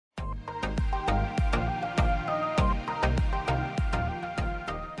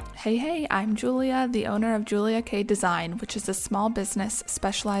Hey, I'm Julia, the owner of Julia K Design, which is a small business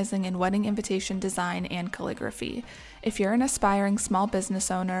specializing in wedding invitation design and calligraphy. If you're an aspiring small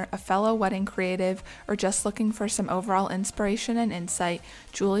business owner, a fellow wedding creative, or just looking for some overall inspiration and insight,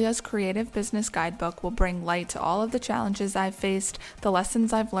 Julia's Creative Business Guidebook will bring light to all of the challenges I've faced, the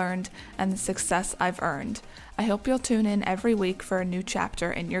lessons I've learned, and the success I've earned. I hope you'll tune in every week for a new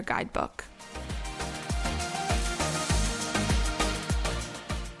chapter in your guidebook.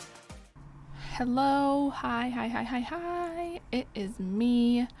 Hello, hi. It is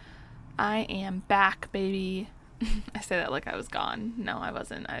me. I am back, baby. I say that like I was gone. No, I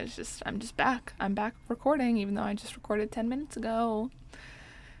wasn't. I'm just back. I'm back recording, even though I just recorded 10 minutes ago.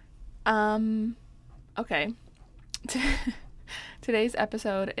 Okay. Today's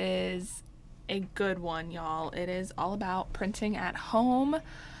episode is a good one, y'all. It is all about printing at home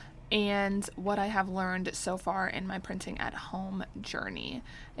and what I have learned so far in my printing at home journey.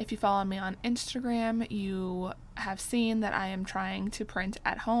 If you follow me on Instagram, you have seen that I am trying to print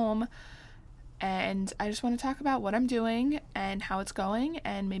at home, and I just want to talk about what I'm doing and how it's going,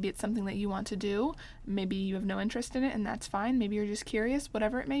 and maybe it's something that you want to do. Maybe you have no interest in it, and that's fine. Maybe you're just curious,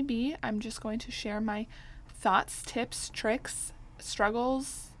 whatever it may be. I'm just going to share my thoughts, tips, tricks,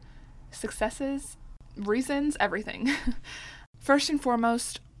 struggles, successes, reasons, everything. First and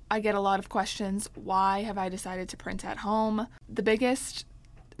foremost, I get a lot of questions. Why have I decided to print at home? The biggest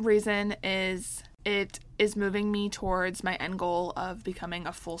reason is it is moving me towards my end goal of becoming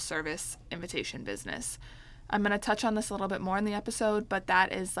a full service invitation business. I'm going to touch on this a little bit more in the episode, but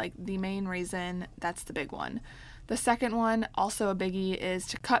that is like the main reason. That's the big one. The second one, also a biggie, is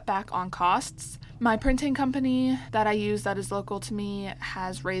to cut back on costs. My printing company that I use that is local to me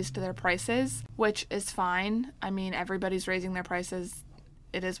has raised their prices, which is fine. I mean, everybody's raising their prices.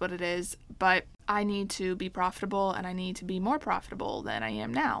 It is what it is, but I need to be profitable, and I need to be more profitable than I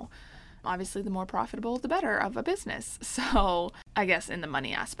am now. Obviously, the more profitable, the better of a business. So I guess in the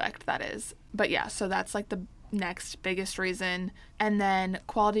money aspect, that is. But yeah, so that's like the next biggest reason. And then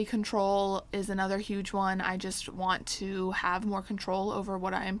quality control is another huge one. I just want to have more control over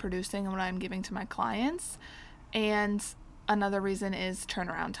what I am producing and what I'm giving to my clients. And another reason is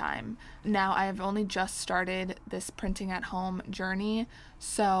turnaround time. Now, I have only just started this printing at home journey,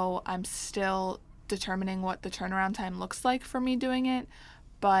 so I'm still determining what the turnaround time looks like for me doing it,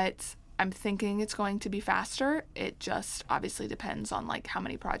 but I'm thinking it's going to be faster. It just obviously depends on like how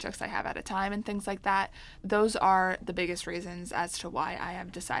many projects I have at a time and things like that. Those are the biggest reasons as to why I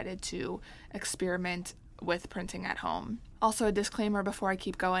have decided to experiment with printing at home. Also, a disclaimer before I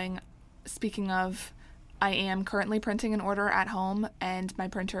keep going. Speaking of, I am currently printing an order at home, and my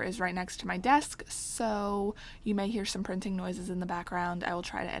printer is right next to my desk, so you may hear some printing noises in the background. I will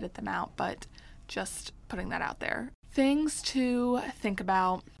try to edit them out, but just putting that out there. Things to think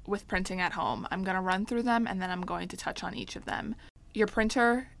about with printing at home. I'm going to run through them, and then I'm going to touch on each of them. Your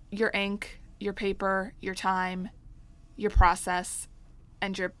printer, your ink, your paper, your time, your process,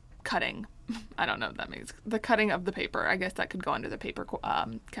 and your cutting. I don't know what that means. The cutting of the paper. I guess that could go under the paper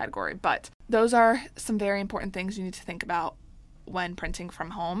category. But those are some very important things you need to think about when printing from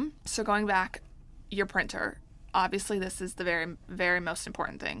home. So going back, your printer. Obviously, this is the very, very most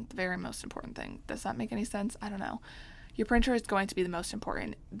important thing. The very most important thing. Does that make any sense? I don't know. Your printer is going to be the most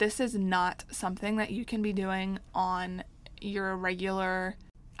important. This is not something that you can be doing on your regular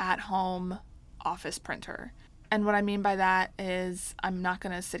at-home office printer. And what I mean by that is I'm not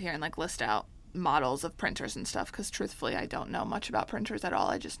going to sit here and like list out models of printers and stuff, because truthfully, I don't know much about printers at all.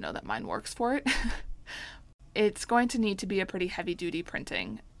 I just know that mine works for it. It's going to need to be a pretty heavy-duty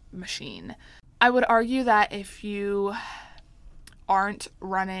printing machine. I would argue that if you aren't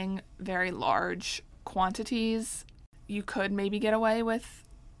running very large quantities, you could maybe get away with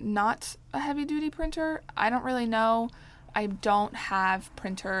not a heavy-duty printer. I don't really know. I don't have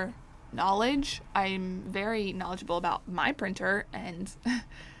printer knowledge. I'm very knowledgeable about my printer and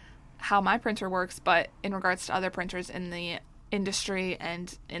how my printer works, but in regards to other printers in the industry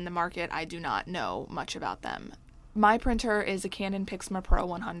and in the market, I do not know much about them. My printer is a Canon Pixma Pro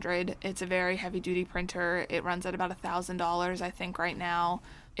 100. It's a very heavy-duty printer. It runs at about $1,000, I think, right now.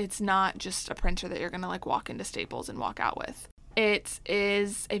 It's not just a printer that you're going to like walk into Staples and walk out with. It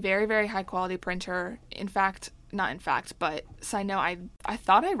is a very, very high-quality printer. But side note, I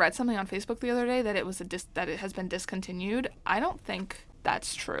thought I read something on Facebook the other day that it was that it has been discontinued. I don't think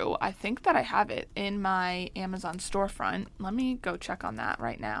that's true. I think that I have it in my Amazon storefront. Let me go check on that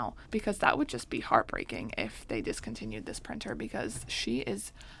right now, because that would just be heartbreaking if they discontinued this printer, because she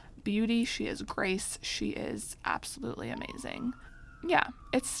is beauty, she is grace, she is absolutely amazing. Yeah,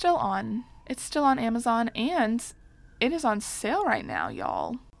 it's still on Amazon, and it is on sale right now,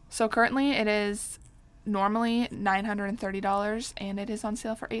 y'all. So currently it is normally $930 and it is on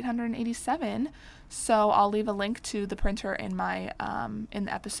sale for $887. So I'll leave a link to the printer in my in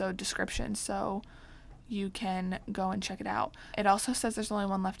the episode description so you can go and check it out. It also says there's only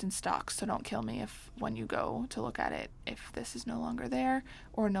one left in stock, so don't kill me if when you go to look at it, if this is no longer there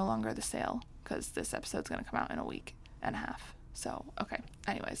or no longer the sale, because this episode's going to come out in a week and a half. So, okay,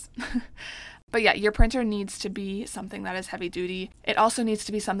 anyways. But yeah, your printer needs to be something that is heavy duty. It also needs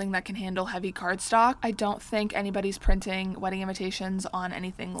to be something that can handle heavy cardstock. I don't think anybody's printing wedding invitations on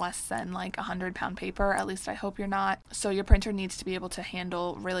anything less than like 100-pound paper. At least I hope you're not. So your printer needs to be able to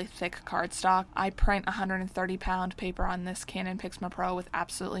handle really thick cardstock. I print 130-pound paper on this Canon PIXMA Pro with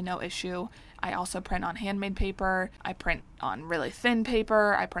absolutely no issue. I also print on handmade paper. I print on really thin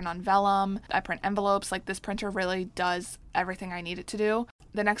paper. I print on vellum. I print envelopes. Like, this printer really does everything I need it to do.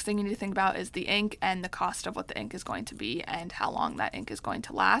 The next thing you need to think about is the ink and the cost of what the ink is going to be and how long that ink is going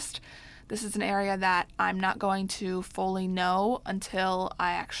to last. This is an area that I'm not going to fully know until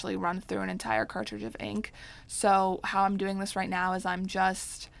I actually run through an entire cartridge of ink. So how I'm doing this right now is I'm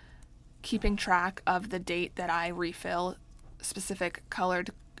just keeping track of the date that I refill specific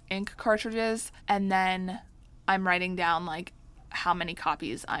colored ink cartridges, and then I'm writing down like how many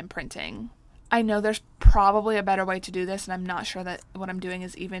copies I'm printing. I know there's probably a better way to do this, and I'm not sure that what I'm doing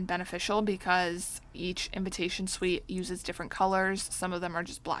is even beneficial because each invitation suite uses different colors. Some of them are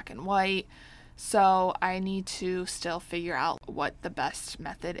just black and white. So I need to still figure out what the best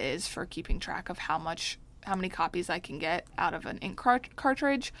method is for keeping track of how many copies I can get out of an ink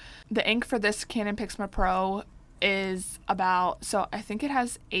cartridge. The ink for this Canon PIXMA Pro is about, so I think it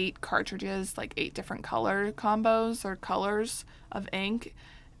has 8 cartridges, like 8 different color combos or colors of ink.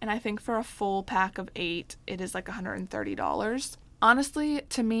 And I think for a full pack of 8, it is like $130. Honestly,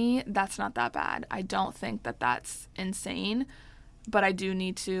 to me, that's not that bad. I don't think that that's insane, but I do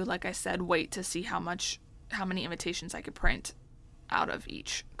need to, like I said, wait to see how many invitations I could print out of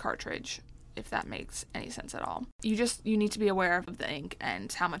each cartridge, if that makes any sense at all. You need to be aware of the ink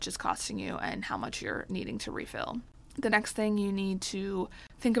and how much it's costing you and how much you're needing to refill. The next thing you need to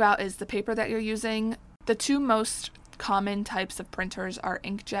think about is the paper that you're using. The two most common types of printers are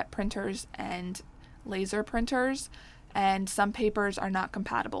inkjet printers and laser printers, and some papers are not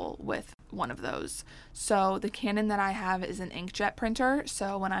compatible with one of those. So the Canon that I have is an inkjet printer,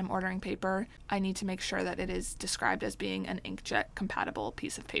 so when I'm ordering paper, I need to make sure that it is described as being an inkjet compatible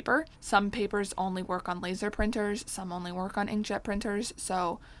piece of paper. Some papers only work on laser printers, some only work on inkjet printers,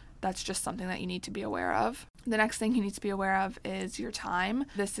 so that's just something that you need to be aware of. The next thing you need to be aware of is your time.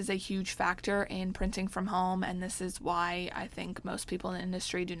 This is a huge factor in printing from home, and this is why I think most people in the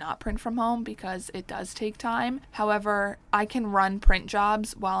industry do not print from home, because it does take time. However, I can run print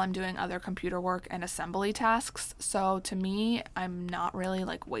jobs while I'm doing other computer work and assembly tasks, so to me, I'm not really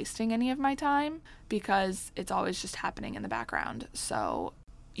like wasting any of my time because it's always just happening in the background. So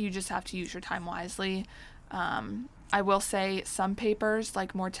you just have to use your time wisely. I will say some papers,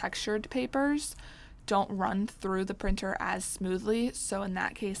 like more textured papers, don't run through the printer as smoothly. So in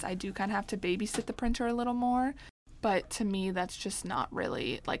that case, I do kind of have to babysit the printer a little more. But to me, that's just not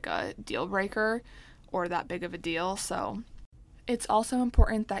really like a deal breaker or that big of a deal. So it's also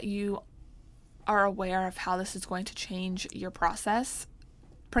important that you are aware of how this is going to change your process.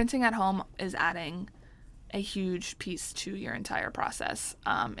 Printing at home is adding a huge piece to your entire process.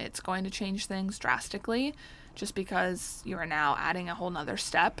 It's going to change things drastically just because you are now adding a whole nother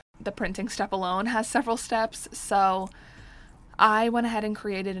step. The printing step alone has several steps, so I went ahead and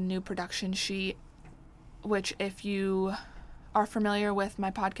created a new production sheet, which if you are familiar with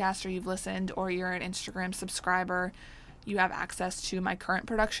my podcast or you've listened or you're an Instagram subscriber, you have access to my current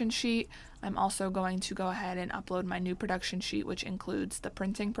production sheet. I'm also going to go ahead and upload my new production sheet, which includes the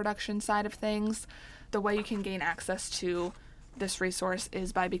printing production side of things. The way you can gain access to this resource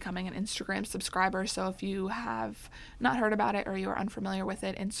is by becoming an Instagram subscriber. So if you have not heard about it or you are unfamiliar with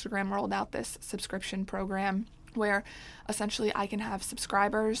it, Instagram rolled out this subscription program where essentially I can have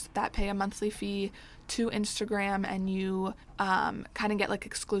subscribers that pay a monthly fee to Instagram, and you kind of get like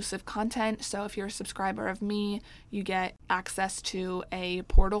exclusive content. So if you're a subscriber of me, you get access to a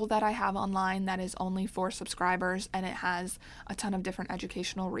portal that I have online that is only for subscribers, and it has a ton of different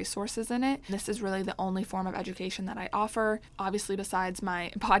educational resources in it. This is really the only form of education that I offer, obviously besides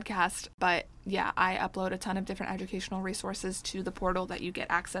my podcast, but yeah, I upload a ton of different educational resources to the portal that you get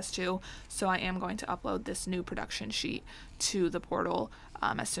access to. So I am going to upload this new production sheet to the portal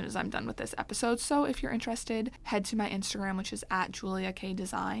as soon as I'm done with this episode. So if you're interested, head to my Instagram, which is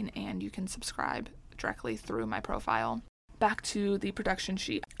 @JuliaKDesign, and you can subscribe directly through my profile. back to the production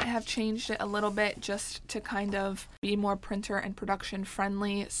sheet. I have changed it a little bit just to kind of be more printer and production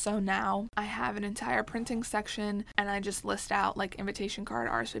friendly. So now I have an entire printing section and I just list out like invitation card,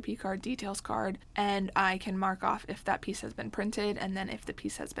 RSVP card, details card, and I can mark off if that piece has been printed and then if the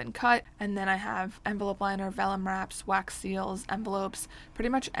piece has been cut. And then I have envelope liner, vellum wraps, wax seals, envelopes, pretty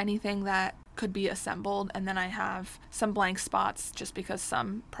much anything that could be assembled. And then I have some blank spots just because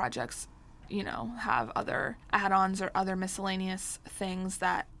some projects, you know, have other add-ons or other miscellaneous things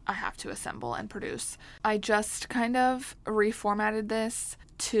that I have to assemble and produce. I just kind of reformatted this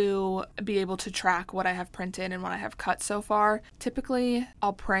to be able to track what I have printed and what I have cut so far. Typically,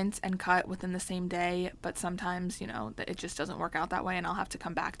 I'll print and cut within the same day, but sometimes, you know, it just doesn't work out that way and I'll have to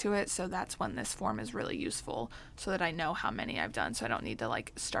come back to it. So that's when this form is really useful so that I know how many I've done, so I don't need to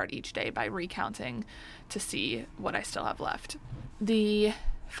like start each day by recounting to see what I still have left. The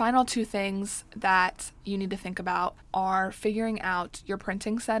final two things that you need to think about are figuring out your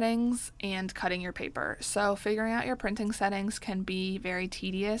printing settings and cutting your paper. So figuring out your printing settings can be very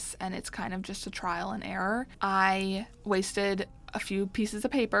tedious and it's kind of just a trial and error. I wasted a few pieces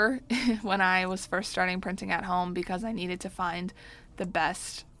of paper when I was first starting printing at home because I needed to find the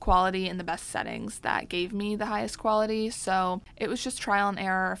best quality and the best settings that gave me the highest quality. So it was just trial and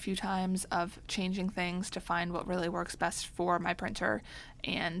error a few times of changing things to find what really works best for my printer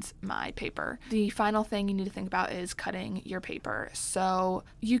and my paper. The final thing you need to think about is cutting your paper. So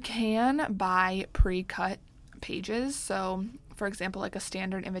you can buy pre-cut pages. So for example, like a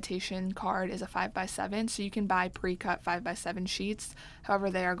standard invitation card is a 5x7, so you can buy pre-cut 5x7 sheets.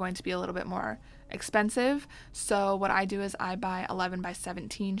 However, they are going to be a little bit more expensive. So what I do is I buy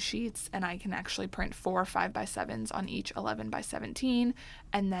 11x17 sheets and I can actually print 4 5x7s on each 11x17,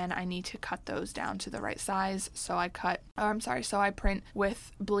 and then I need to cut those down to the right size. So I print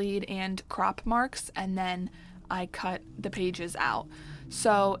with bleed and crop marks, and then I cut the pages out.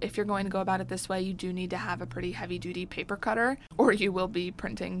 So if you're going to go about it this way, you do need to have a pretty heavy duty paper cutter, or you will be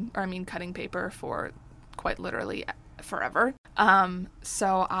cutting paper for quite literally forever.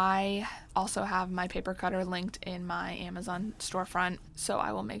 So I also have my paper cutter linked in my Amazon storefront, so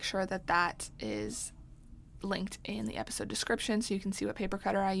I will make sure that that is linked in the episode description so you can see what paper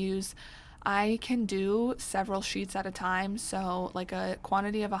cutter I use. I can do several sheets at a time, so like a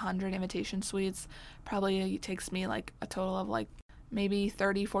quantity of 100 invitation suites probably takes me like a total of like maybe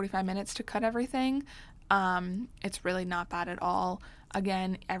 30-45 minutes to cut everything. It's really not bad at all.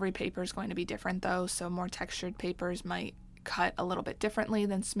 Again, every paper is going to be different though, so more textured papers might cut a little bit differently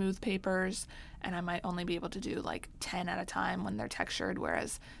than smooth papers, and I might only be able to do like 10 at a time when they're textured,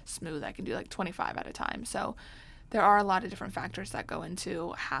 whereas smooth I can do like 25 at a time. So there are a lot of different factors that go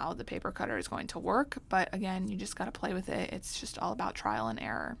into how the paper cutter is going to work, but again, you just got to play with it. It's just all about trial and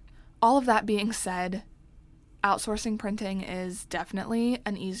error. All of that being said, outsourcing printing is definitely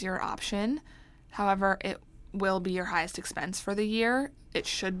an easier option. However, it will be your highest expense for the year. It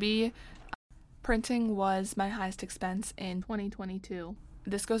should be. Printing was my highest expense in 2022.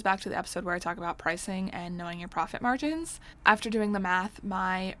 This goes back to the episode where I talk about pricing and knowing your profit margins. After doing the math,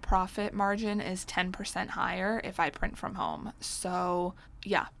 my profit margin is 10% higher if I print from home. So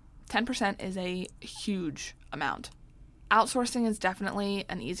yeah, 10% is a huge amount. Outsourcing is definitely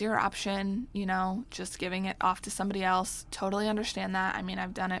an easier option, you know, just giving it off to somebody else. Totally understand that. I mean,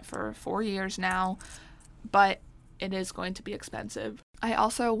 I've done it for 4 years now, but it is going to be expensive. I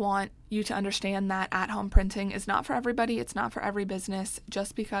also want you to understand that at-home printing is not for everybody. It's not for every business.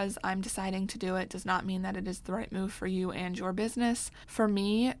 Just because I'm deciding to do it does not mean that it is the right move for you and your business. For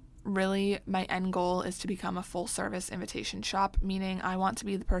me, really, my end goal is to become a full-service invitation shop, meaning I want to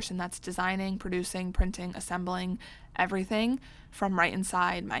be the person that's designing, producing, printing, assembling everything from right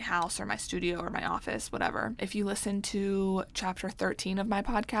inside my house or my studio or my office, whatever. If you listen to chapter 13 of my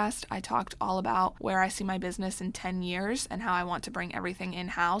podcast, I talked all about where I see my business in 10 years and how I want to bring everything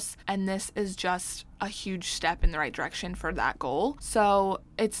in-house. And this is just a huge step in the right direction for that goal. So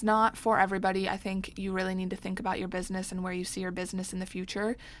it's not for everybody. I think you really need to think about your business and where you see your business in the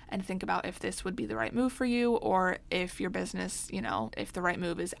future and think about if this would be the right move for you, or if your business, you know, if the right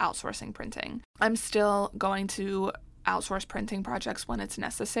move is outsourcing printing. I'm still going to outsource printing projects when it's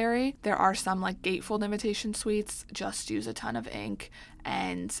necessary. There are some like gatefold invitation suites just use a ton of ink,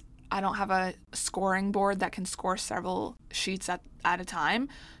 and I don't have a scoring board that can score several sheets at a time.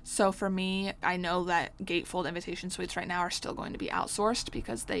 So for me, I know that gatefold invitation suites right now are still going to be outsourced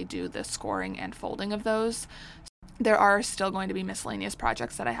because they do the scoring and folding of those. There are still going to be miscellaneous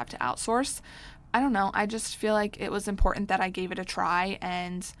projects that I have to outsource. I don't know. I just feel like it was important that I gave it a try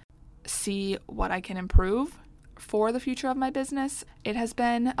and see what I can improve for the future of my business. It has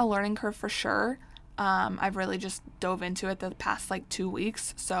been a learning curve for sure, I've really just dove into it the past 2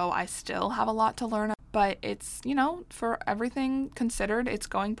 weeks, so I still have a lot to learn. But it's, for everything considered, it's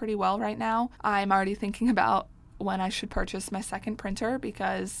going pretty well right now. I'm already thinking about when I should purchase my second printer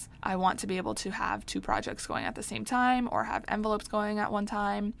because I want to be able to have 2 projects going at the same time, or have envelopes going at one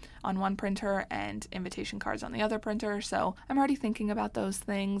time on one printer and invitation cards on the other printer. So I'm already thinking about those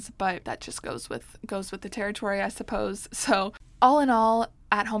things, but that just goes with the territory, I suppose. So all in all,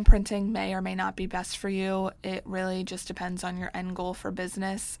 at-home printing may or may not be best for you. It really just depends on your end goal for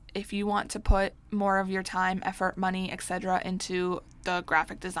business. If you want to put more of your time, effort, money, etc. into the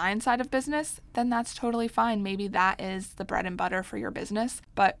graphic design side of business, then that's totally fine. Maybe that is the bread and butter for your business.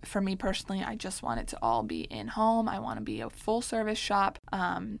 But for me personally, I just want it to all be in home. I want to be a full service shop.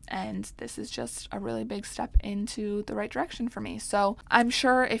 And this is just a really big step into the right direction for me. So I'm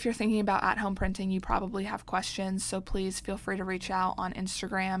sure if you're thinking about at-home printing, you probably have questions. So please feel free to reach out on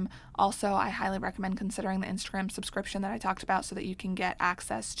Instagram. Also, I highly recommend considering the Instagram subscription that I talked about so that you can get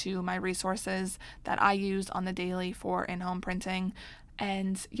access to my resources that I use on the daily for in-home printing.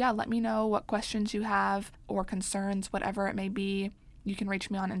 And yeah, let me know what questions you have or concerns, whatever it may be. You can reach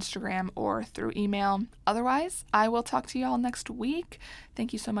me on Instagram or through email. Otherwise, I will talk to you all next week.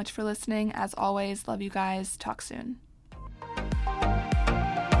 Thank you so much for listening. As always, love you guys. Talk soon.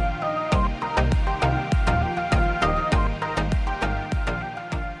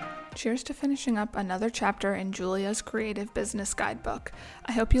 Cheers to finishing up another chapter in Julia's Creative Business Guidebook.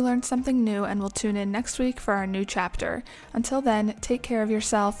 I hope you learned something new and will tune in next week for our new chapter. Until then, take care of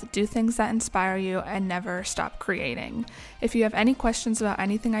yourself, do things that inspire you, and never stop creating. If you have any questions about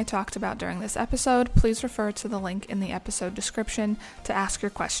anything I talked about during this episode, please refer to the link in the episode description to ask your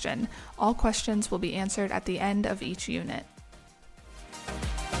question. All questions will be answered at the end of each unit.